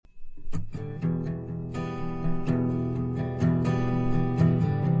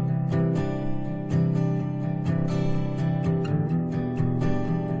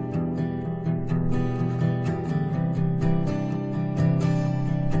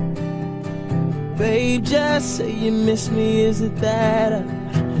babe, just say you miss me. Is it that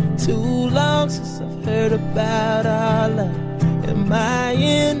too long since I've heard about our love? Am I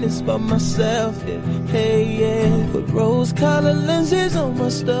in this by myself? Yeah, hey, yeah. Put rose-colored lenses on my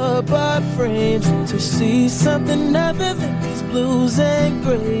store-bought frames to see something other than these blues and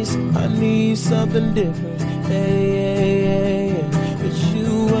grays. I need something different, hey, hey, hey, yeah. But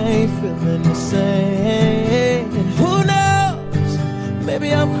you ain't feeling the same. And who knows?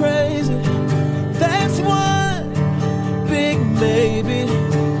 Maybe I'm crazy. That's one big maybe.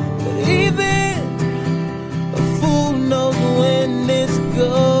 But even a fool knows when it's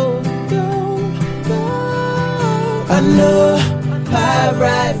go, go, go. I know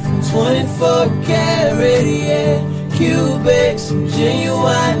Pyrite from 24 karat, yeah. Cubic, some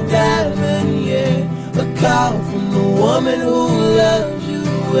genuine diamond, yeah. A call from the woman who loves you,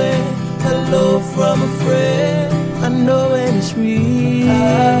 yeah. Hello from a friend. I know when it's real.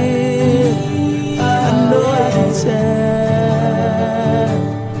 I know I can tell.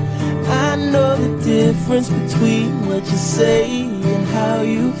 I know the difference between what you say and how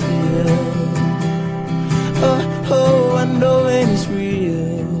you feel. Oh, oh, I know when it's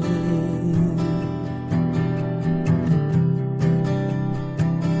real.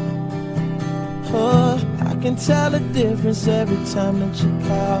 Oh, I can tell the difference every time that you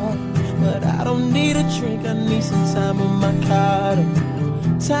call. But I don't need a drink, I need some time on my car.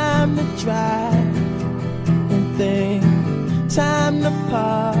 Time to drive and think, time to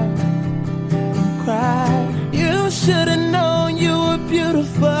park and cry. You should've known you were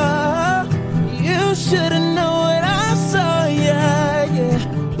beautiful. You should've known what I saw, yeah, yeah.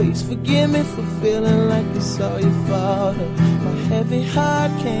 Please forgive me for feeling like it's all your fault. My heavy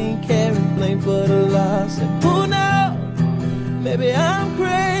heart can't carry blame for the loss. And who knows, maybe I'm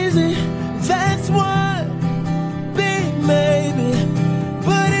crazy. That's one big maybe.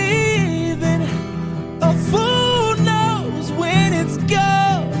 But even a fool knows when it's go,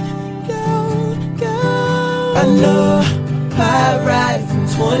 go, go. I know Pyrite from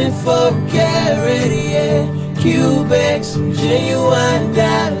 24 karat, yeah. Cubic, some genuine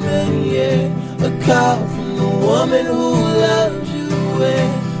diamond, yeah. A call from the woman who loves you, yeah.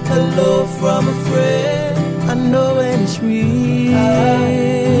 Hello from a friend. I know when it's real.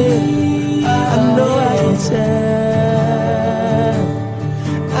 I know I can tell.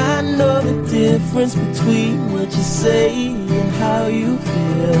 I know the difference between what you say and how you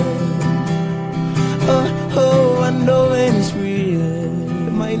feel. Oh, oh, I know when it's real.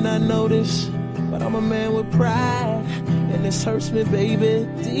 You might not know this, but I'm a man with pride, and this hurts me, baby,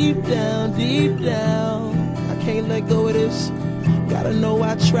 deep down, deep down. I can't let go of this. Gotta know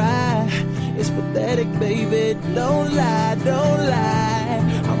I try. It's pathetic, baby. Don't lie, don't lie.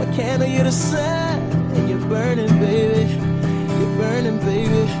 I'm a candle, you're the sun, and you're burning, baby. You're burning,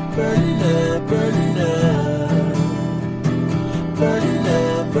 baby. Burning up, burning up. Burning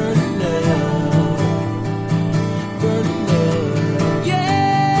up, burning up. Burning up. Yeah,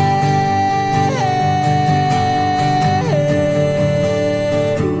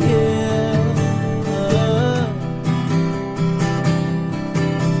 yeah.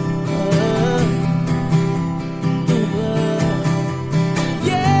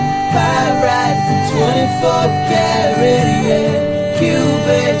 Pyrite from 24 karat, yeah.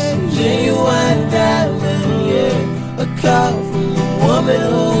 Cubic, some genuine diamond, yeah. A call from the woman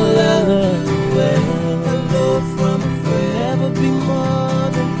who